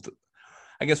involved.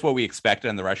 I guess what we expected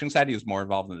on the rushing side, he was more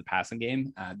involved in the passing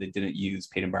game. They didn't use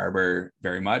Peyton Barber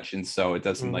very much, and so it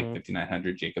does seem like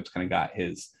 5,900. Jacobs kind of got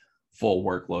his full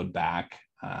workload back.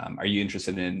 Are you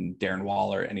interested in Darren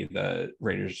Wall or any of the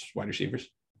Raiders wide receivers?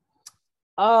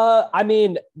 I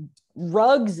mean,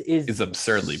 Ruggs is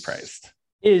absurdly priced.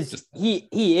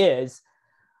 He is.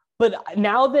 But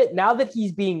now that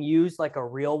he's being used like a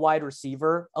real wide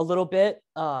receiver a little bit,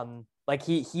 like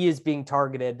he is being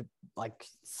targeted like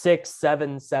 6,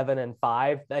 7, 7, and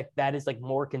 5. That is like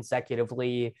more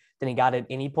consecutively than he got at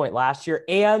any point last year.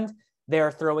 And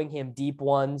they're throwing him deep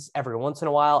ones every once in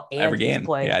a while. And every game.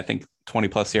 Yeah, I think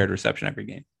 20+ yard reception every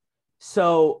game.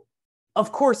 So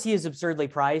of course he is absurdly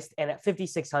priced. And at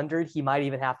 5,600, he might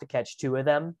even have to catch 2 of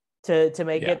them to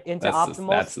make it into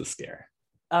optimal. That's the scare.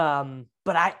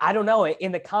 But I don't know,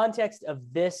 in the context of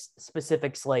this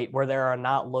specific slate where there are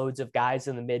not loads of guys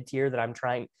in the mid tier that I'm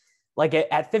trying, like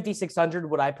at 5,600,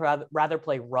 would I rather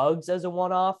play Ruggs as a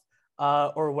one-off,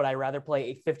 or would I rather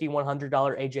play a $5,100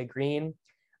 AJ Green?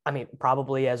 I mean,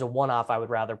 probably as a one-off, I would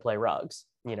rather play Ruggs,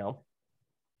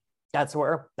 that's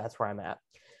where I'm at.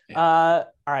 Yeah.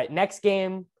 All right. Next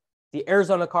game, the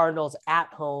Arizona Cardinals at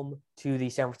home to the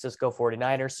San Francisco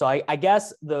 49ers. So I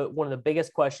guess one of the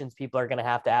biggest questions people are going to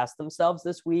have to ask themselves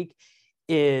this week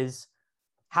is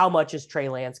how much is Trey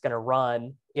Lance going to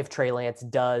run if Trey Lance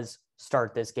does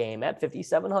start this game at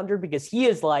 5,700? Because he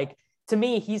is like to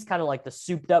me, he's kind of like the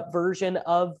souped up version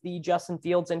of the Justin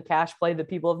Fields and cash play that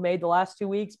people have made the last 2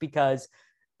 weeks, because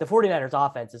the 49ers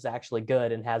offense is actually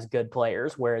good and has good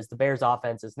players, whereas the Bears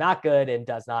offense is not good and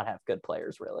does not have good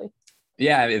players, really.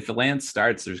 Yeah, if Lance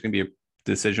starts, there's going to be a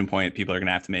decision point people are going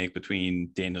to have to make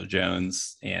between Daniel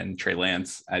Jones and Trey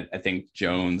Lance. I think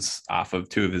Jones, off of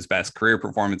 2 of his best career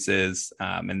performances,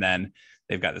 and then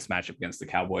they've got this matchup against the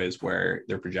Cowboys where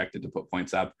they're projected to put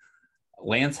points up.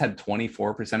 Lance had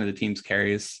 24% of the team's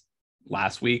carries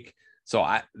last week. So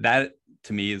that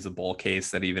to me is a bull case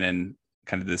that even in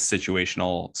kind of this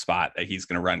situational spot that he's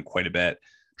going to run quite a bit,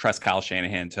 trust Kyle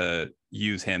Shanahan to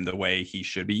use him the way he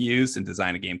should be used and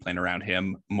design a game plan around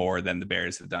him more than the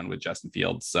Bears have done with Justin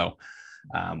Fields. So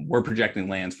we're projecting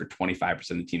Lance for 25%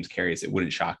 of the team's carries. It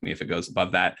wouldn't shock me if it goes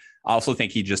above that. I also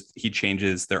think he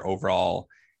changes their overall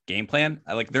game plan.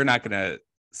 They're not going to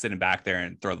sit him back there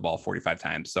and throw the ball 45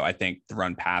 times. So I think the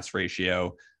run pass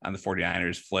ratio on the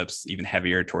 49ers flips even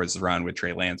heavier towards the run with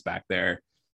Trey Lance back there.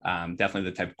 Definitely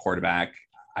the type of quarterback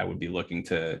I would be looking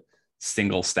to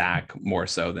single stack more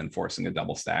so than forcing a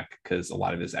double stack, because a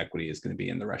lot of his equity is going to be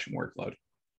in the rushing workload.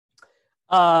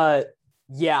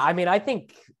 Yeah. I mean, I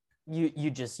think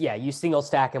you single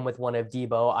stack him with one of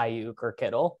Debo, Ayuk, or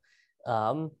Kittle.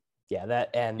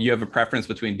 And you have a preference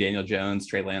between Daniel Jones,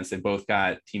 Trey Lance. They both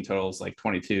got team totals like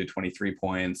 22, 23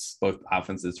 points. Both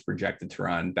offenses projected to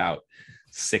run about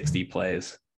 60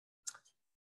 plays.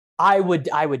 I would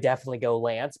definitely go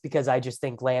Lance, because I just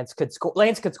think Lance could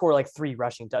score like 3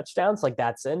 rushing touchdowns. Like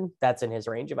that's in his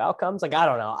range of outcomes. Like, I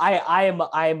don't know.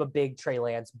 I am a big Trey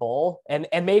Lance bull, and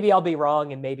maybe I'll be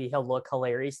wrong, and maybe he'll look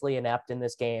hilariously inept in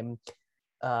this game.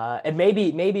 And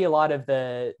maybe a lot of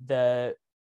the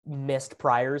missed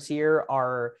priors here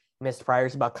are missed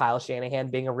priors about Kyle Shanahan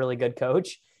being a really good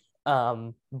coach.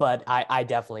 But I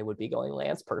definitely would be going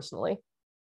Lance personally.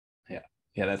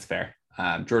 Yeah, that's fair.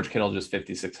 George Kittle just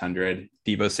 5,600.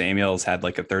 Deebo Samuel's had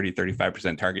like a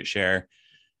 35% target share.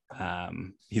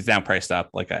 He's now priced up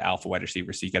like an alpha wide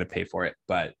receiver, so you got to pay for it.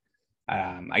 But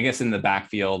I guess in the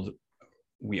backfield,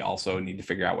 we also need to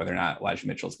figure out whether or not Elijah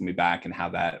Mitchell is going to be back and how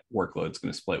that workload is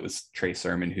going to split with Trey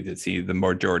Sermon, who did see the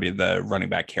majority of the running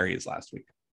back carries last week.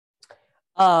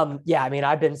 Yeah, I mean,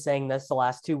 I've been saying this the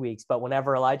last 2 weeks, but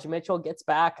whenever Elijah Mitchell gets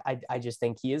back, I just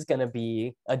think he is going to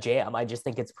be a jam. I just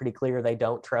think it's pretty clear they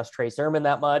don't trust Trey Sermon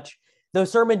that much. Though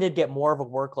Sermon did get more of a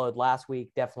workload last week,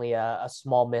 definitely a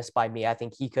small miss by me. I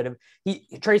think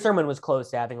Trey Sermon was close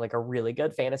to having like a really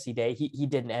good fantasy day. He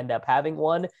didn't end up having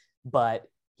one, but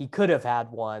he could have had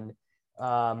one.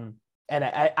 And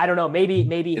I don't know, maybe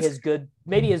his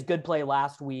good play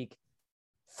last week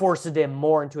forced him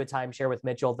more into a timeshare with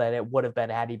Mitchell than it would have been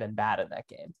had he been bad in that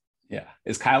game. Yeah.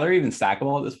 Is Kyler even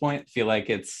stackable at this point? I feel like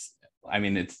it's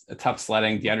a tough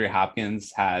sledding. DeAndre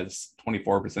Hopkins has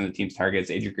 24% of the team's targets,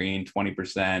 AJ Green,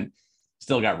 20%.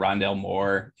 Still got Rondale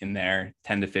Moore in there,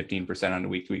 10 to 15% on a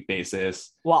week-to-week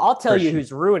basis. Well, I'll tell you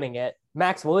who's ruining it.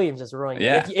 Max Williams is ruining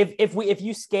it. If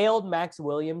you scaled Max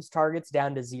Williams targets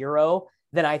down to 0,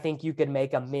 then I think you could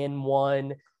make a min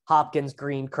 1 Hopkins,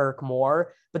 Green, Kirk,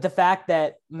 Moore. But the fact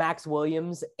that Max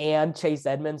Williams and Chase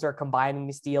Edmonds are combining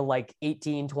to steal like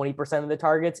 18, 20% of the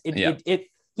targets,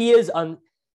 he is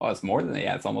it's more than that.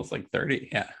 Yeah, it's almost like 30.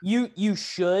 Yeah. You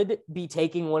should be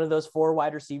taking one of those 4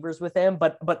 wide receivers with him,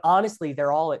 but honestly,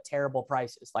 they're all at terrible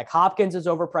prices. Like Hopkins is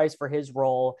overpriced for his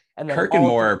role, and then Kirk and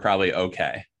Moore are probably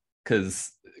okay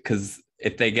because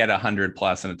if they get 100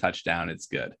 plus and a touchdown, it's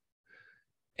good.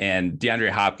 And DeAndre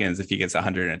Hopkins, if he gets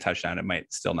 100 and a touchdown, it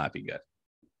might still not be good.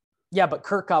 Yeah, but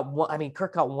Kirk got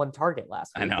one target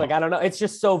last week. I know. Like, I don't know. It's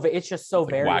just so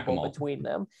variable whack-a-mole between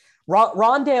them.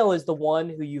 Rondale is the one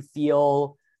who you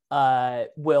feel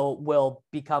will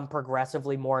become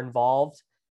progressively more involved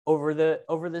over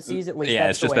the season. At least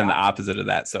it's just been the opposite of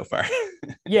that so far.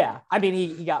 Yeah. I mean,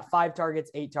 he got 5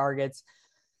 targets, 8 targets.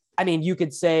 I mean, you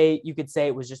could say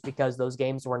it was just because those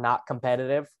games were not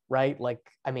competitive, right? Like,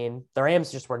 I mean, the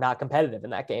Rams just were not competitive in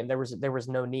that game. There was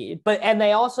no need, and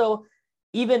they also,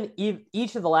 even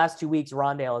each of the last 2 weeks,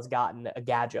 Rondale has gotten a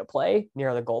gadget play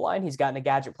near the goal line. He's gotten a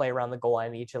gadget play around the goal line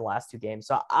in each of the last 2 games.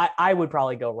 So I would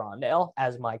probably go Rondale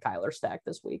as my Kyler stack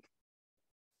this week.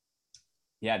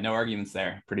 Yeah, no arguments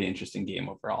there. Pretty interesting game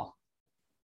overall.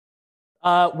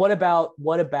 What about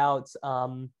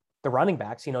the running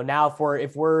backs? You know, now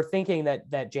if we're thinking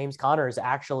that James Conner is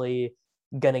actually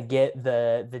going to get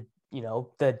the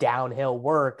downhill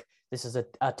work, this is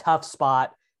a tough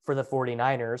spot for the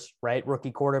 49ers, right? Rookie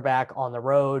quarterback on the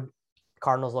road.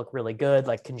 Cardinals look really good.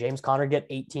 Like, can James Conner get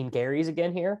 18 carries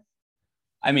again here?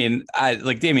 I mean, I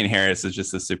like Damian Harris is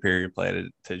just a superior play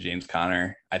to James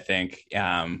Conner. I think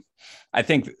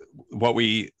what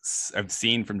we have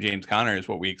seen from James Conner is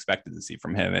what we expected to see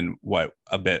from him, and what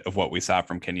a bit of what we saw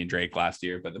from Kenyon Drake last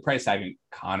year. But the price tag in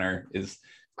Conner is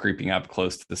creeping up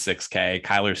close to the 6K.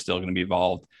 Kyler's still going to be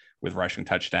involved with rushing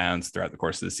touchdowns throughout the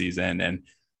course of the season, and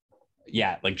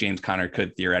yeah, like James Conner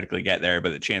could theoretically get there,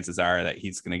 but the chances are that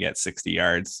he's going to get 60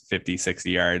 yards, 50, 60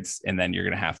 yards. And then you're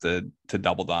going to have to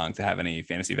double dong to have any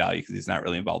fantasy value because he's not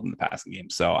really involved in the passing game.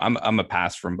 So I'm a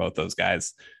pass from both those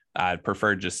guys. I'd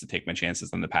prefer just to take my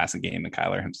chances on the passing game and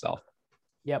Kyler himself.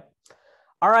 Yep.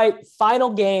 All right.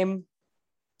 Final game.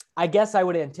 I guess I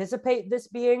would anticipate this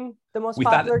being the most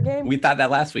popular game. We thought that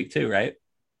last week too, right?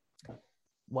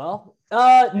 Well,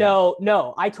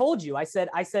 no. I told you. I said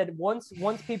once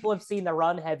people have seen the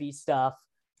run heavy stuff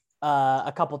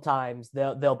a couple times,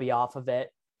 they'll be off of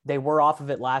it. They were off of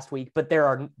it last week, but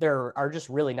there are just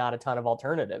really not a ton of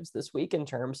alternatives this week in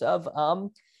terms of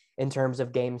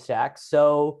game stacks.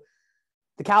 So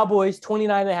the Cowboys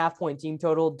 29.5 point team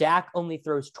total. Dak only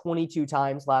throws 22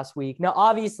 times last week. Now,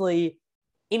 obviously,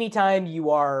 anytime you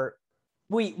are,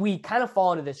 we kind of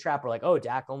fall into this trap. We're like, oh,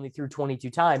 Dak only threw 22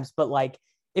 times, but like,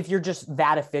 if you're just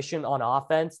that efficient on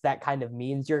offense, that kind of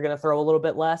means you're going to throw a little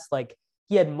bit less. Like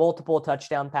he had multiple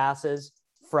touchdown passes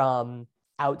from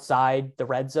outside the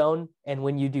red zone. And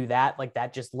when you do that, like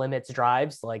that just limits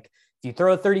drives. Like if you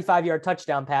throw a 35-yard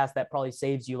touchdown pass, that probably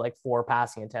saves you like 4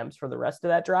 passing attempts for the rest of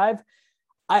that drive.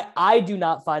 I do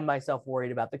not find myself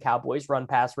worried about the Cowboys run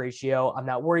pass ratio. I'm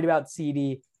not worried about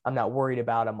CD. I'm not worried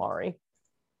about Amari.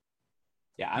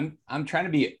 Yeah, I'm trying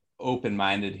to be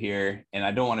open-minded here, and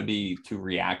I don't want to be too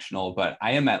reactional, but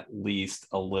I am at least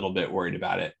a little bit worried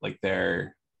about it. Like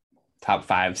they're top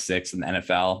 5, 6 in the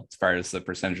NFL as far as the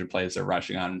percentage of plays they're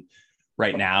rushing on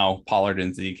right now. Pollard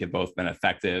and Zeke have both been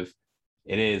effective.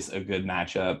 It is a good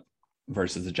matchup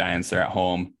versus the Giants. They're at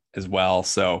home as well.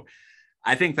 So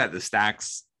I think that the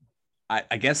stacks,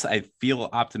 I guess I feel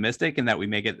optimistic in that we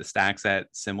may get the stacks at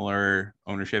similar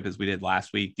ownership as we did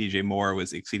last week. DJ Moore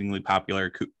was exceedingly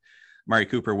popular. Amari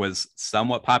Cooper was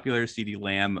somewhat popular, CeeDee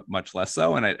Lamb much less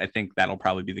so, and I think that'll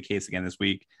probably be the case again this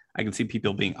week. I can see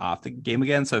people being off the game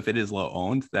again, so if it is low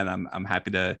owned, then I'm happy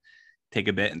to take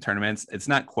a bit in tournaments. It's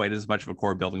not quite as much of a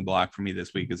core building block for me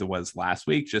this week as it was last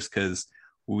week, just because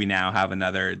we now have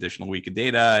another additional week of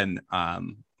data, and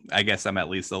I guess I'm at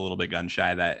least a little bit gun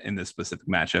shy that in this specific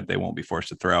matchup they won't be forced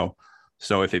to throw.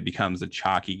 So if it becomes a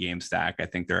chalky game stack, I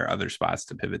think there are other spots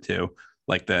to pivot to,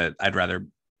 like I'd rather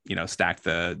stack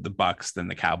the Bucks than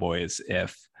the Cowboys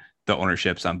if the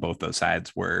ownerships on both those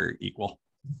sides were equal.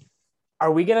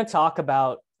 Are we going to talk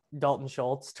about Dalton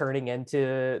Schultz turning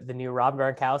into the new Rob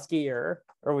Gronkowski, or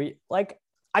are we like,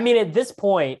 I mean, at this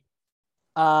point,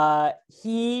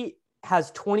 he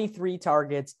has 23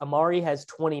 targets. Amari has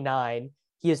 29.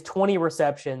 He has 20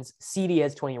 receptions. CD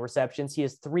has 20 receptions. He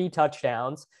has 3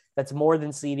 touchdowns. That's more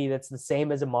than CD. That's the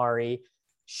same as Amari.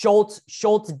 Schultz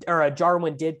or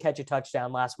Jarwin did catch a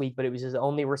touchdown last week, but it was his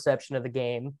only reception of the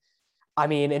game. I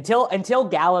mean, until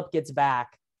Gallup gets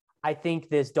back, I think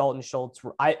this Dalton Schultz,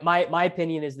 my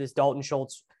opinion is this Dalton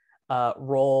Schultz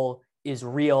role is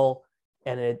real,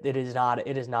 and it is not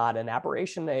an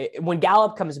aberration. When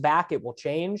Gallup comes back, it will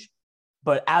change,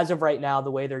 but as of right now,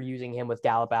 the way they're using him with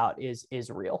Gallup out is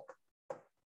real.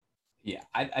 Yeah,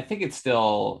 I think it's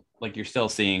still like you're still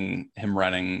seeing him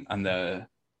running on the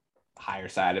higher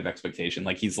side of expectation.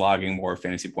 Like he's logging more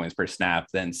fantasy points per snap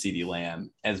than CeeDee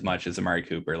Lamb as much as Amari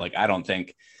Cooper. Like I don't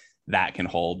think that can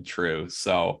hold true.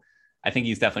 So I think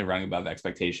he's definitely running above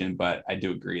expectation, but I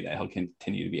do agree that he'll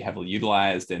continue to be heavily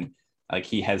utilized. And like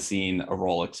he has seen a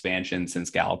role expansion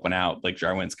since Gallup went out. Like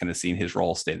Jarwin's kind of seen his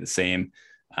role stay the same.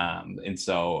 And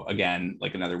so again,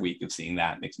 like another week of seeing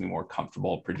that makes me more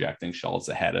comfortable projecting Schultz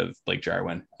ahead of Blake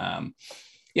Jarwin.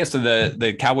 So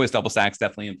the Cowboys double stacks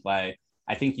definitely in play.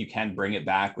 I think you can bring it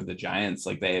back with the Giants.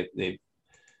 Like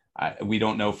we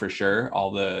don't know for sure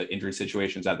all the injury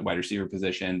situations at the wide receiver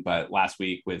position, but last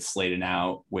week with Slayton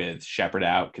out, with Shepard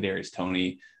out, Kadarius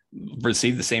Toney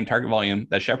received the same target volume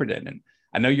that Shepard did. And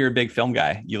I know you're a big film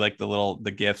guy. You like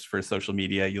the GIFs for social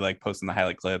media. You like posting the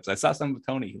highlight clips. I saw some with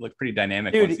Toney. He looked pretty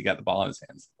dynamic once he got the ball in his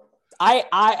hands.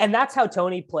 And that's how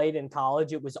Toney played in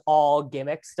college. It was all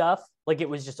gimmick stuff. Like it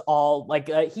was just all like,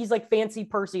 he's like fancy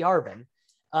Percy Harvin.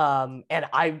 And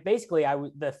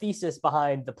the thesis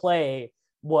behind the play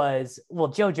was, well,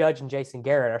 Joe Judge and Jason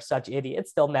Garrett are such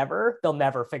idiots. They'll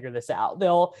never figure this out.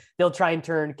 They'll try and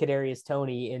turn Kadarius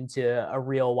Toney into a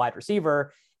real wide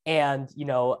receiver. And,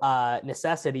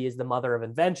 necessity is the mother of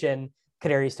invention.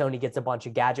 Kadarius Toney gets a bunch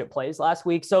of gadget plays last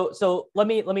week. So let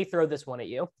me throw this one at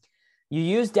you. You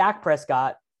use Dak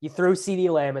Prescott. You throw CeeDee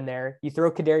Lamb in there. You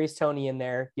throw Kadarius Toney in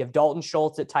there. You have Dalton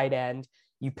Schultz at tight end.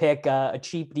 You pick a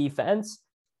cheap defense.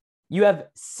 You have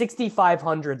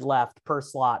 6,500 left per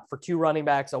slot for 2 running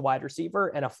backs, a wide receiver,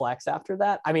 and a flex after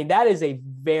that. I mean, that is a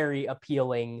very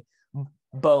appealing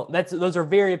bone. Those are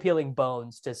very appealing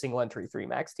bones to single entry 3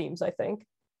 max teams, I think.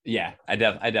 Yeah, I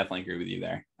definitely agree with you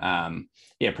there.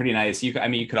 Yeah, pretty nice. You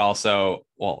could also,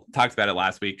 talked about it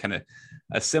last week, kind of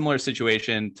a similar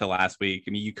situation to last week.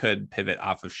 I mean, you could pivot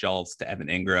off of Schultz to Evan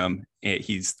Ingram.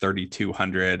 He's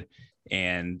 3,200,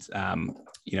 and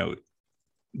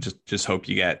just hope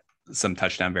you get some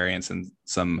touchdown variance and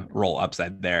some roll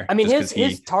upside there. I mean,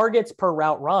 his targets per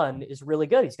route run is really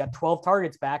good. He's got 12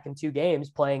 targets back in 2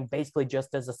 games, playing basically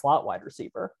just as a slot wide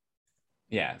receiver.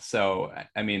 Yeah. So,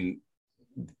 I mean,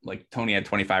 like Toney had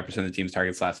 25% of the team's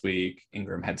targets last week.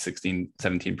 Ingram had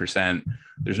 17%.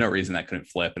 There's no reason that couldn't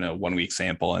flip in a 1-week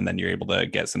sample. And then you're able to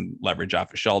get some leverage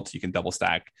off of Schultz. You can double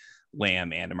stack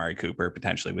Lamb and Amari Cooper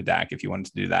potentially with Dak if you wanted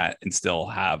to do that and still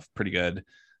have pretty good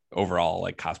overall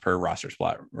like cost per roster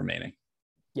spot remaining.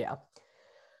 Yeah.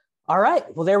 All right.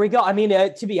 Well, there we go. I mean,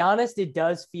 to be honest, it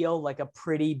does feel like a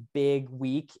pretty big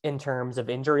week in terms of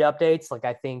injury updates. Like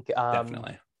I think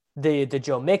definitely the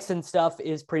Joe Mixon stuff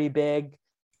is pretty big.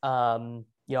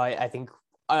 I think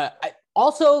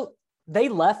also they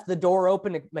left the door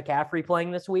open to McCaffrey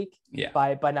playing this week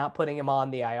by not putting him on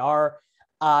the IR.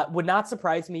 Would not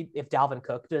surprise me if Dalvin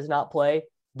Cook does not play,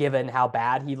 given how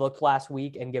bad he looked last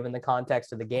week and given the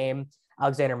context of the game.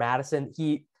 Alexander Mattison,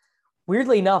 he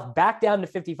weirdly enough back down to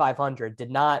 5,500. Did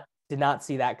not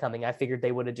see that coming. I figured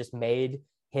they would have just made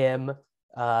him.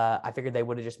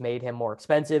 More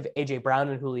expensive. AJ Brown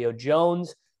and Julio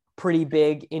Jones, pretty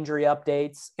big injury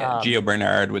updates. Gio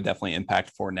Bernard would definitely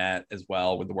impact Fournette as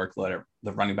well with the workload at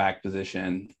the running back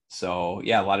position. So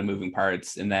yeah, a lot of moving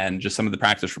parts, and then just some of the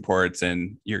practice reports,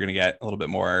 and you're going to get a little bit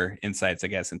more insights, I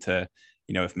guess, into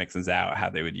if Mixon's out, how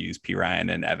they would use P. Ryan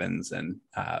and Evans, and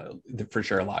for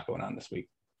sure a lot going on this week.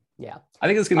 Yeah, I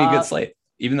think it's going to be a good slate.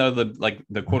 Even though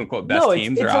the quote unquote best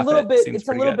teams are off, it's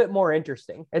a little bit more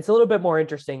interesting. It's a little bit more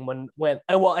interesting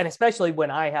and especially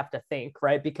when I have to think,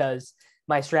 right? Because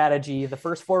my strategy the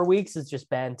first 4 weeks has just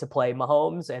been to play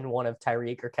Mahomes and one of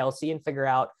Tyreek or Kelsey and figure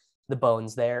out the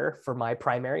bones there for my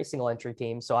primary single entry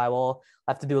team. So I will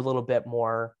have to do a little bit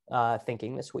more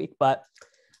thinking this week. But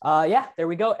there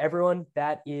we go, everyone.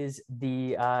 That is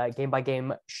the game by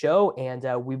game show, and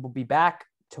we will be back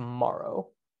tomorrow.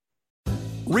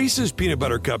 Reese's peanut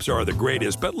butter cups are the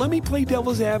greatest, but let me play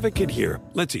devil's advocate here.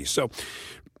 Let's see. So,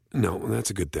 no, that's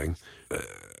a good thing.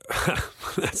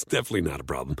 That's definitely not a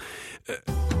problem.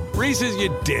 Reese's,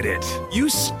 you did it. You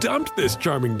stumped this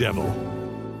charming devil.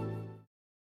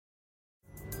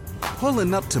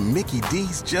 Pulling up to Mickey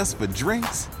D's just for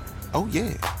drinks? Oh,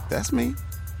 yeah, that's me.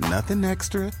 Nothing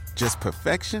extra, just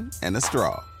perfection and a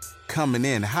straw. Coming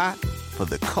in hot for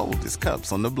the coldest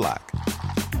cups on the block.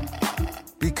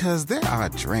 Because there are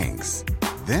drinks.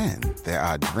 Then there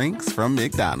are drinks from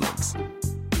McDonald's.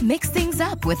 Mix things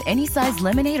up with any size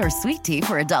lemonade or sweet tea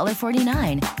for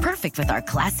 $1.49. Perfect with our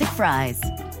classic fries.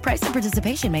 Price and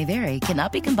participation may vary.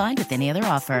 Cannot be combined with any other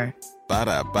offer.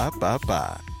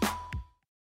 Ba-da-ba-ba-ba.